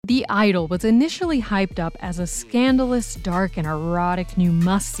The Idol was initially hyped up as a scandalous, dark, and erotic new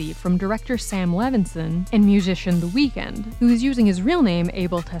must-see from director Sam Levinson and musician The Weeknd, who is using his real name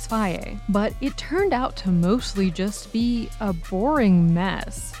Abel Tesfaye. But it turned out to mostly just be a boring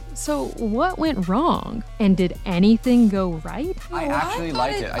mess. So what went wrong? And did anything go right? I actually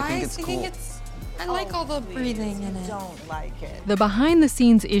like it. I think it's cool. I like all the breathing in it. Don't like it. The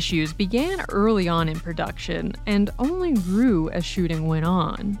behind-the-scenes issues began early on in production and only grew as shooting went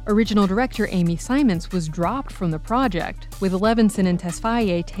on. Original director Amy Simons was dropped from the project, with Levinson and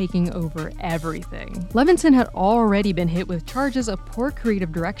Tesfaye taking over everything. Levinson had already been hit with charges of poor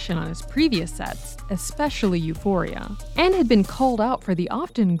creative direction on his previous sets, especially Euphoria, and had been called out for the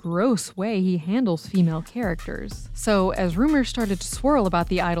often gross way he handles female characters. So, as rumors started to swirl about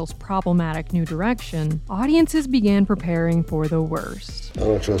the Idol's problematic new direction, audiences began preparing for the worst. I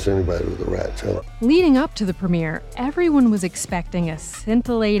don't trust anybody with a rat tail. Leading up to the premiere, everyone was expecting a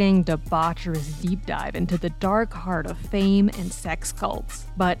scintillating, debaucherous deep dive into the dark heart of fame and sex cults.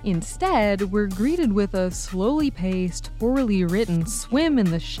 But instead, we're greeted with a slowly paced, poorly written swim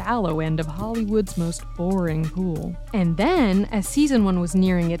in the shallow end of Hollywood's most boring pool. And then, as season 1 was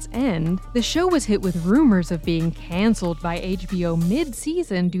nearing its end, the show was hit with rumors of being cancelled by HBO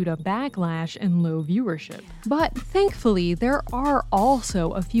mid-season due to backlash and low viewership. But thankfully, there are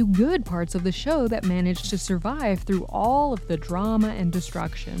also a few good parts of the show that managed to survive through all of the drama and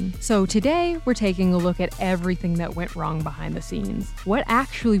destruction. So today, we're taking a look at everything that went wrong behind the scenes, what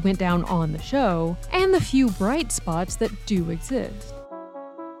actually went down on the show, and the few bright spots that do exist.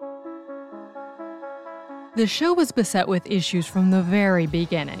 The show was beset with issues from the very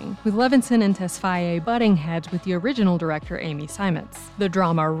beginning, with Levinson and Tesfaye butting heads with the original director Amy Simons. The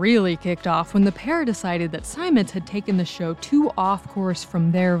drama really kicked off when the pair decided that Simons had taken the show too off-course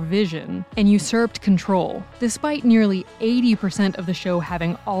from their vision and usurped control, despite nearly 80% of the show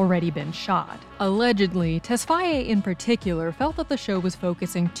having already been shot. Allegedly, Tesfaye in particular felt that the show was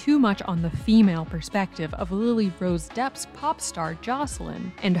focusing too much on the female perspective of Lily Rose Depp's pop star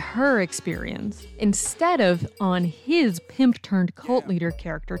Jocelyn and her experience, instead of on his pimp-turned-cult leader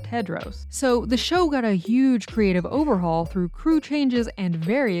character Tedros. So the show got a huge creative overhaul through crew changes and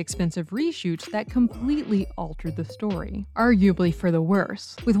very expensive reshoots that completely altered the story, arguably for the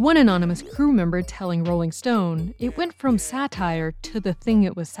worse. With one anonymous crew member telling Rolling Stone, it went from satire to the thing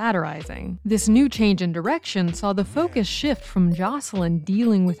it was satirizing. This new change in direction saw the focus shift from Jocelyn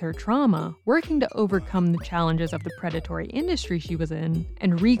dealing with her trauma, working to overcome the challenges of the predatory industry she was in,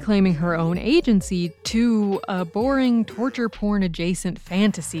 and reclaiming her own agency, to a boring torture porn adjacent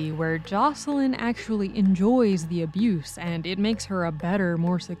fantasy where Jocelyn actually enjoys the abuse and it makes her a better,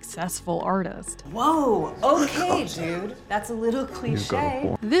 more successful artist. Whoa, okay, dude. That's a little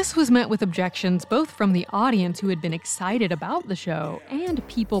cliche. This was met with objections both from the audience who had been excited about the show and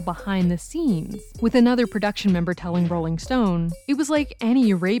people behind the scenes, with another production member telling Rolling Stone, "It was like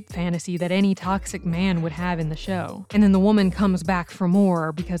any rape fantasy that any toxic man would have in the show. And then the woman comes back for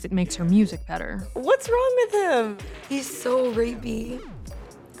more because it makes her music better." What's wrong with him? He's so rapey.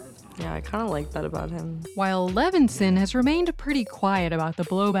 Yeah, I kind of like that about him. While Levinson has remained pretty quiet about the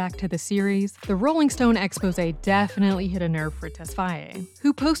blowback to the series, the Rolling Stone expose definitely hit a nerve for Tesfaye,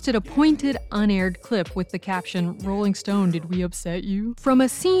 who posted a pointed, unaired clip with the caption, "Rolling Stone, did we upset you?" from a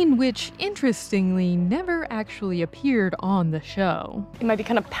scene which, interestingly, never actually appeared on the show. It might be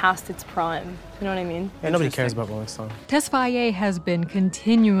kind of past its prime. You know what I mean? Yeah, nobody cares about Rolling Stone. Tesfaye has been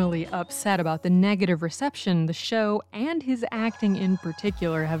continually upset about the negative reception the show and his acting in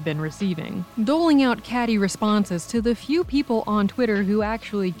particular have been receiving, doling out catty responses to the few people on Twitter who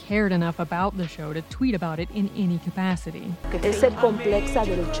actually cared enough about the show to tweet about it in any capacity. Es el complexa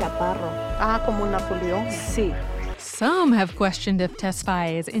del chaparro. Ah, como Napoleón. Sí. Some have questioned if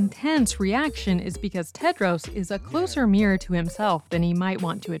Tesfaye's intense reaction is because Tedros is a closer mirror to himself than he might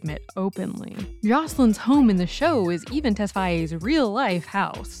want to admit openly. Jocelyn's home in the show is even Tesfaye's real-life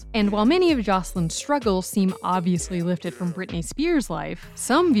house. And while many of Jocelyn's struggles seem obviously lifted from Britney Spears' life,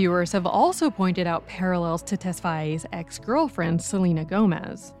 some viewers have also pointed out parallels to Tesfaye's ex-girlfriend, Selena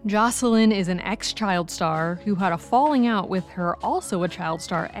Gomez. Jocelyn is an ex-child star who had a falling out with her also a child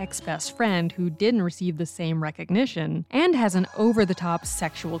star ex-best friend who didn't receive the same recognition, and has an over-the-top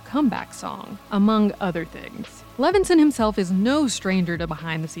sexual comeback song, among other things. Levinson himself is no stranger to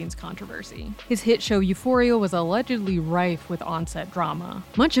behind-the-scenes controversy. His hit show Euphoria was allegedly rife with on-set drama,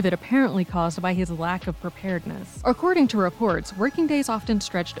 much of it apparently caused by his lack of preparedness. According to reports, working days often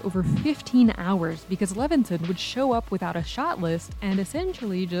stretched over 15 hours because Levinson would show up without a shot list and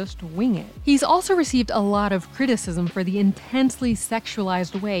essentially just wing it. He's also received a lot of criticism for the intensely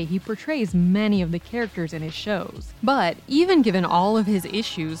sexualized way he portrays many of the characters in his shows, But even given all of his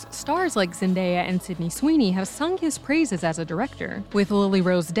issues, stars like Zendaya and Sydney Sweeney have sung his praises as a director, with Lily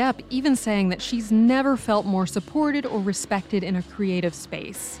Rose Depp even saying that she's never felt more supported or respected in a creative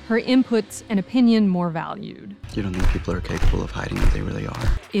space, her inputs and opinion more valued. You don't think people are capable of hiding who they really are?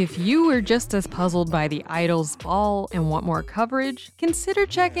 If you were just as puzzled by the Idol's ball and want more coverage, consider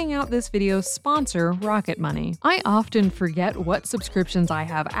checking out this video's sponsor, Rocket Money. I often forget what subscriptions I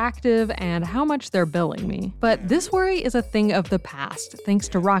have active and how much they're billing me, but this worry is a thing of the past thanks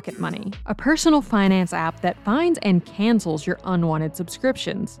to Rocket Money, a personal finance app that finds and cancels your unwanted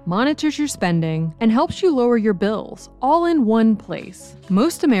subscriptions, monitors your spending, and helps you lower your bills, all in one place.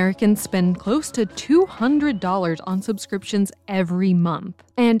 Most Americans spend close to $200 on subscriptions every month.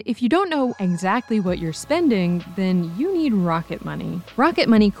 And if you don't know exactly what you're spending, then you need Rocket Money. Rocket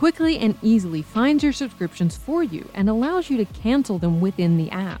Money quickly and easily finds your subscriptions for you and allows you to cancel them within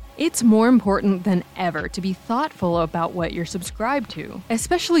the app. It's more important than ever to be thoughtful about what you're subscribed to,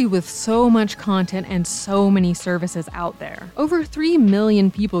 especially with so much content and so many services out there. Over 3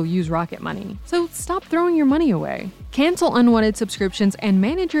 million people use Rocket Money, so stop throwing your money away. Cancel unwanted subscriptions and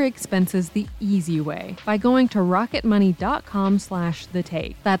manage your expenses the easy way by going to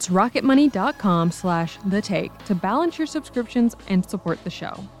rocketmoney.com/thetake. That's rocketmoney.com/thetake to balance your subscriptions and support the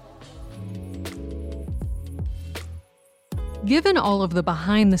show. Given all of the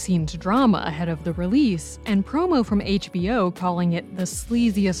behind-the-scenes drama ahead of the release, and promo from HBO calling it the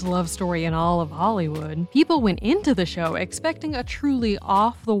sleaziest love story in all of Hollywood, people went into the show expecting a truly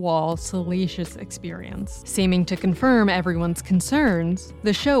off-the-wall, salacious experience. Seeming to confirm everyone's concerns,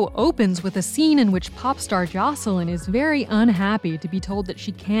 the show opens with a scene in which pop star Jocelyn is very unhappy to be told that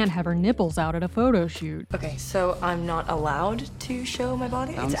she can't have her nipples out at a photo shoot. Okay, so I'm not allowed to show my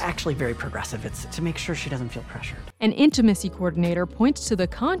body? It's actually very progressive. It's to make sure she doesn't feel pressured. An intimacy coordinator points to the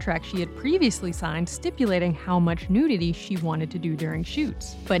contract she had previously signed stipulating how much nudity she wanted to do during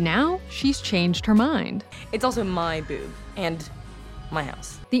shoots. But now, she's changed her mind. It's also my boob, and my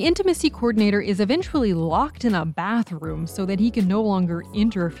house. The intimacy coordinator is eventually locked in a bathroom so that he can no longer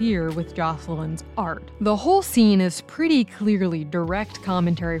interfere with Jocelyn's art. The whole scene is pretty clearly direct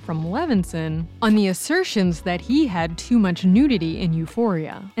commentary from Levinson on the assertions that he had too much nudity in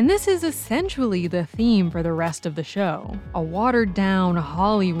Euphoria. And this is essentially the theme for the rest of the show. A watered-down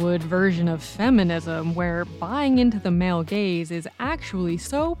Hollywood version of feminism where buying into the male gaze is actually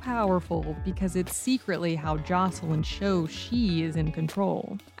so powerful because it's secretly how Jocelyn shows she is in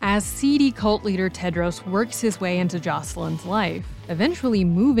control. As seedy cult leader Tedros works his way into Jocelyn's life, eventually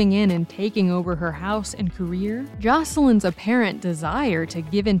moving in and taking over her house and career, Jocelyn's apparent desire to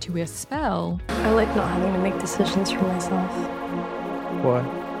give into his spell, I like not having to make decisions for myself. Why?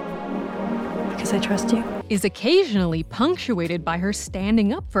 Because I trust you. is occasionally punctuated by her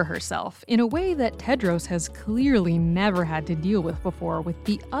standing up for herself in a way that Tedros has clearly never had to deal with before with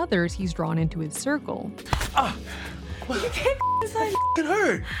the others he's drawn into his circle. You can't inside me. It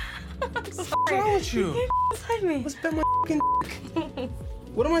hurt. What's wrong with you? You can't inside me. Let's bet my dick.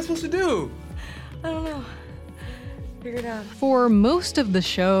 What am I supposed to do? I don't know. Figure it out. For most of the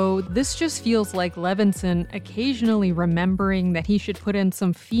show, this just feels like Levinson occasionally remembering that he should put in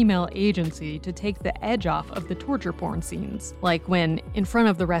some female agency to take the edge off of the torture porn scenes. Like when, in front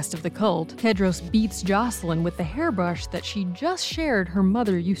of the rest of the cult, Tedros beats Jocelyn with the hairbrush that she just shared her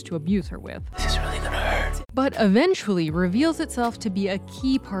mother used to abuse her with. This is really gonna hurt. But eventually reveals itself to be a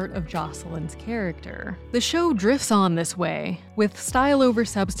key part of Jocelyn's character. The show drifts on this way, with style over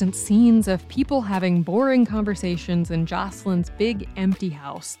substance scenes of people having boring conversations in Jocelyn's big empty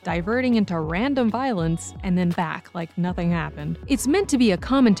house, diverting into random violence and then back like nothing happened. It's meant to be a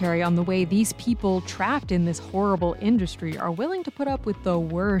commentary on the way these people trapped in this horrible industry are willing to put up with the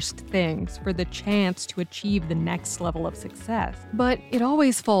worst things for the chance to achieve the next level of success. But it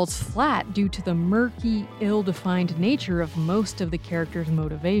always falls flat due to the murky, ill-defined nature of most of the characters'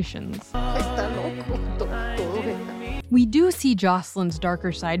 motivations. We do see Jocelyn's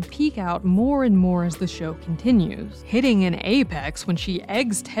darker side peek out more and more as the show continues, hitting an apex when she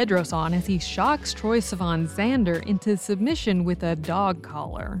eggs Tedros on as he shocks Troye Sivan Xander into submission with a dog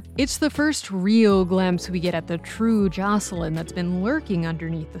collar. It's the first real glimpse we get at the true Jocelyn that's been lurking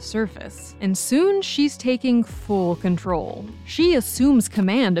underneath the surface, and soon she's taking full control. She assumes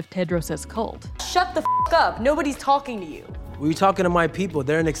command of Tedros' cult. Shut the f up. Nobody's talking to you. Were you talking to my people?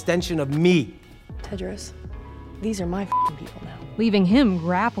 They're an extension of me. Tedros, these are my f***ing people now. Leaving him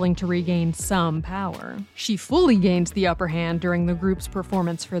grappling to regain some power. She fully gains the upper hand during the group's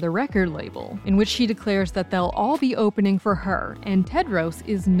performance for the record label, in which she declares that they'll all be opening for her, and Tedros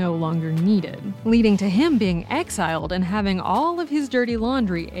is no longer needed, leading to him being exiled and having all of his dirty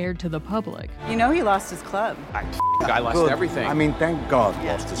laundry aired to the public. You know he lost his club. I Guy lost everything. I mean, thank God he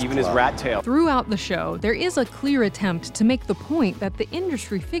lost his even his rat tail. Throughout the show, there is a clear attempt to make the point that the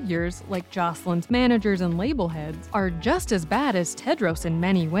industry figures, like Jocelyn's managers and label heads, are just as bad as Tedros in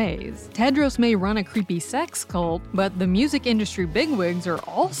many ways. Tedros may run a creepy sex cult, but the music industry bigwigs are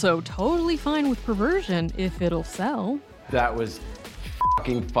also totally fine with perversion if it'll sell. That was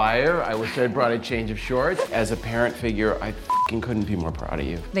fucking fire. I wish I'd brought a change of shorts. As a parent figure, I fucking couldn't be more proud of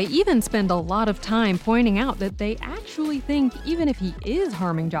you. They even spend a lot of time pointing out that they actually think even if he is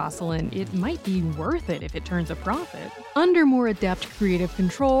harming Jocelyn, it might be worth it if it turns a profit. Under more adept creative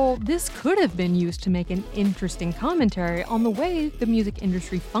control, this could have been used to make an interesting commentary on the way the music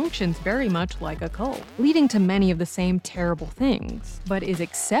industry functions very much like a cult, leading to many of the same terrible things, but is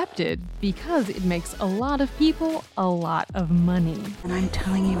accepted because it makes a lot of people a lot of money. And I'm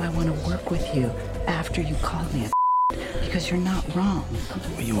telling you I want to work with you after you called me a because you're not wrong.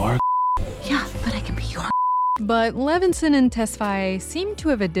 But you are. Yeah, but I can be your. But Levinson and Tesfaye seem to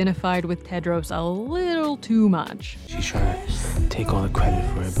have identified with Tedros a little too much. She's trying to take all the credit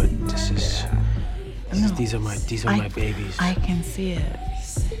for it, but these are my babies. I can see it.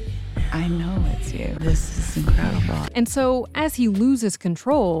 I know it's you. This is incredible. And so, as he loses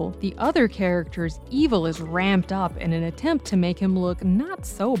control, the other character's evil is ramped up in an attempt to make him look not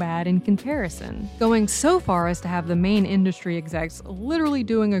so bad in comparison, going so far as to have the main industry execs literally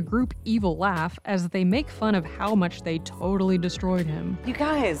doing a group evil laugh as they make fun of how much they totally destroyed him. You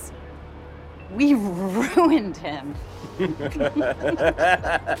guys, we ruined him.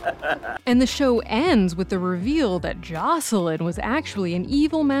 And the show ends with the reveal that Jocelyn was actually an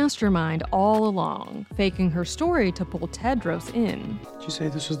evil mastermind all along, faking her story to pull Tedros in. Did you say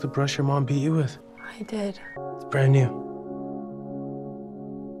this was the brush your mom beat you with? I did. It's brand new.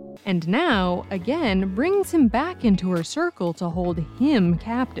 And now, again, brings him back into her circle to hold him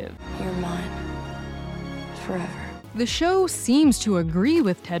captive. You're mine. Forever. The show seems to agree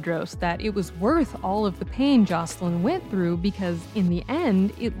with Tedros that it was worth all of the pain Jocelyn went through because, in the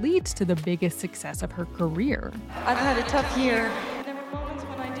end, it leads to the biggest success of her career. I've had a tough year. There were moments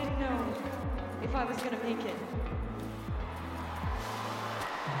when I didn't know if I was gonna make it.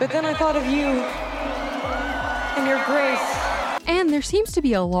 But then I thought of you and your grace. And there seems to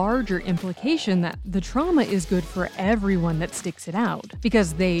be a larger implication that the trauma is good for everyone that sticks it out,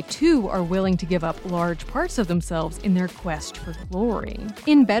 because they too are willing to give up large parts of themselves in their quest for glory.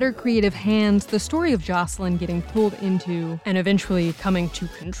 In better creative hands, the story of Jocelyn getting pulled into, and eventually coming to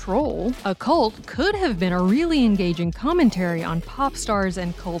control, a cult could have been a really engaging commentary on pop stars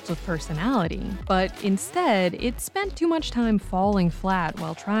and cults of personality. But instead, it spent too much time falling flat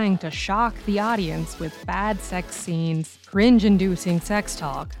while trying to shock the audience with bad sex scenes, cringe-inducing sex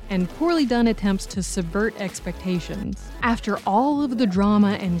talk, and poorly done attempts to subvert expectations. After all of the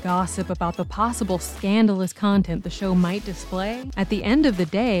drama and gossip about the possible scandalous content the show might display, at the end of the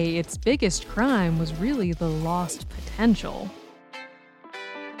day, its biggest crime was really the lost potential.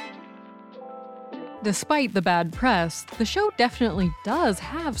 Despite the bad press, the show definitely does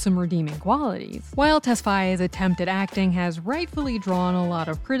have some redeeming qualities. While Tesfaye's attempt at acting has rightfully drawn a lot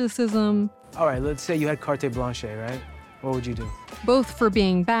of criticism, all right, let's say you had carte blanche, right? What would you do? Both for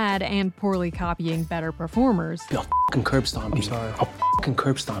being bad and poorly copying better performers. I'll fucking curb stomp you. I'm sorry. I'll fucking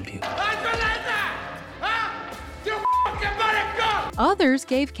curb stomp you. Others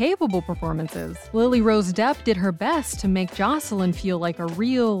gave capable performances. Lily Rose Depp did her best to make Jocelyn feel like a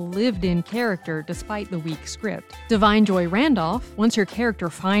real, lived-in character despite the weak script. Divine Joy Randolph, once her character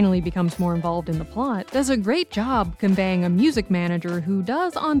finally becomes more involved in the plot, does a great job conveying a music manager who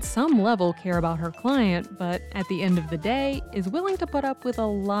does on some level care about her client, but at the end of the day, is willing to put up with a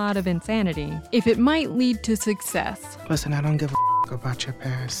lot of insanity, if it might lead to success. Listen, I don't give a about your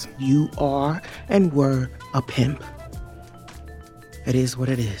past. You are and were a pimp. It is what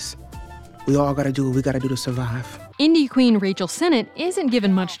it is. We all gotta do what we gotta do to survive. Indie queen Rachel Sennett isn't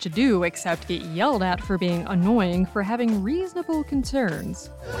given much to do except get yelled at for being annoying for having reasonable concerns.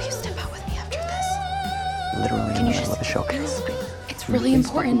 Will you step out with me after this? Literally in the middle of a showcase. It's really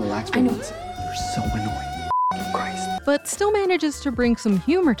important. I know. You're so annoying. Christ. But still manages to bring some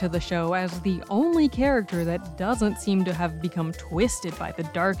humor to the show as the only character that doesn't seem to have become twisted by the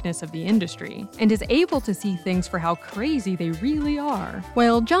darkness of the industry, and is able to see things for how crazy they really are.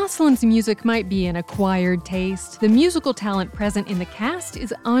 While Jocelyn's music might be an acquired taste, the musical talent present in the cast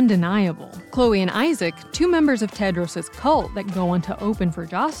is undeniable. Chloe and Isaac, two members of Tedros' cult that go on to open for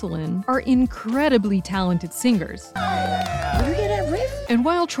Jocelyn, are incredibly talented singers. You hear that riff? And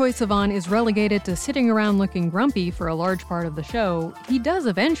while Troye Sivan is relegated to sitting around looking grumpy for a large part of the show, he does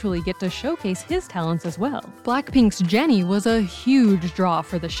eventually get to showcase his talents as well. Blackpink's Jennie was a huge draw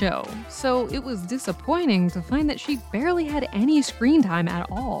for the show, so it was disappointing to find that she barely had any screen time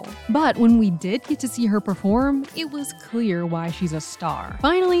at all. But when we did get to see her perform, it was clear why she's a star.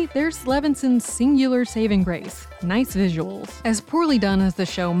 Finally, there's Levinson's singular saving grace: nice visuals. As poorly done as the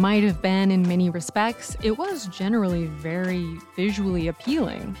show might have been in many respects, it was generally very visually appealing.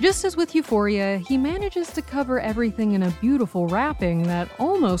 Just as with Euphoria, he manages to cover everything in a beautiful wrapping that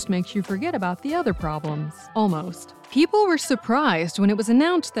almost makes you forget about the other problems. Almost. People were surprised when it was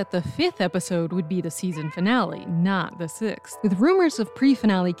announced that the 5th episode would be the season finale, not the 6th, with rumors of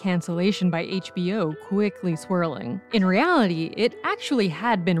pre-finale cancellation by HBO quickly swirling. In reality, it actually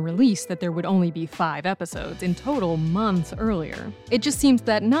had been released that there would only be 5 episodes in total months earlier. It just seems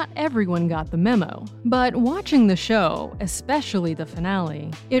that not everyone got the memo. But watching the show, especially the finale,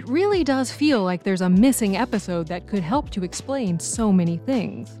 it really does feel like there's a missing episode that could help to explain so many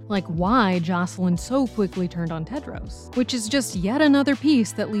things, like why Jocelyn so quickly turned on Tedros, which is just yet another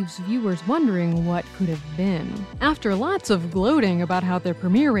piece that leaves viewers wondering what could have been. After lots of gloating about how their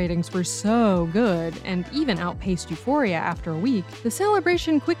premiere ratings were so good, and even outpaced Euphoria after a week, the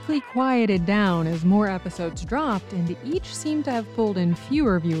celebration quickly quieted down as more episodes dropped, and each seemed to have pulled in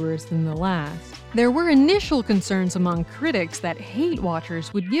fewer viewers than the last. There were initial concerns among critics that hate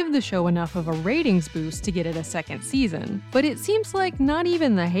watchers would give the show enough of a ratings boost to get it a second season, but it seems like not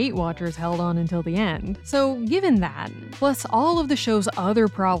even the hate watchers held on until the end. So given that, plus all of the show's other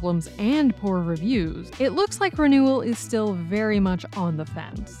problems and poor reviews, it looks like renewal is still very much on the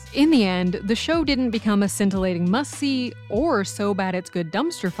fence. In the end, the show didn't become a scintillating must-see or so bad it's good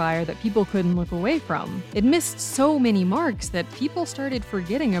dumpster fire that people couldn't look away from. It missed so many marks that people started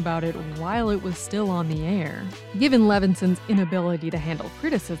forgetting about it while it was still on the air. Given Levinson's inability to handle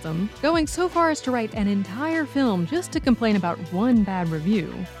criticism, going so far as to write an entire film just to complain about one bad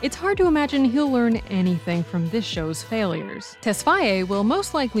review, it's hard to imagine he'll learn anything from this show's failures. Tesfaye will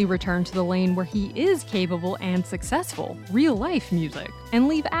most likely return to the lane where he is capable and successful, real-life music, and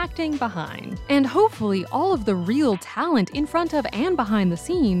leave acting behind. And hopefully all of the real talent in front of and behind the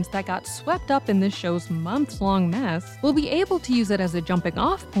scenes that got swept up in this show's months-long mess will be able to use it as a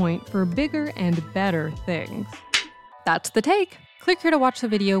jumping-off point for bigger and better things. That's The Take. Click here to watch the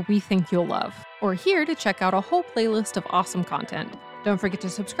video we think you'll love, or here to check out a whole playlist of awesome content. Don't forget to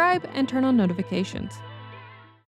subscribe and turn on notifications.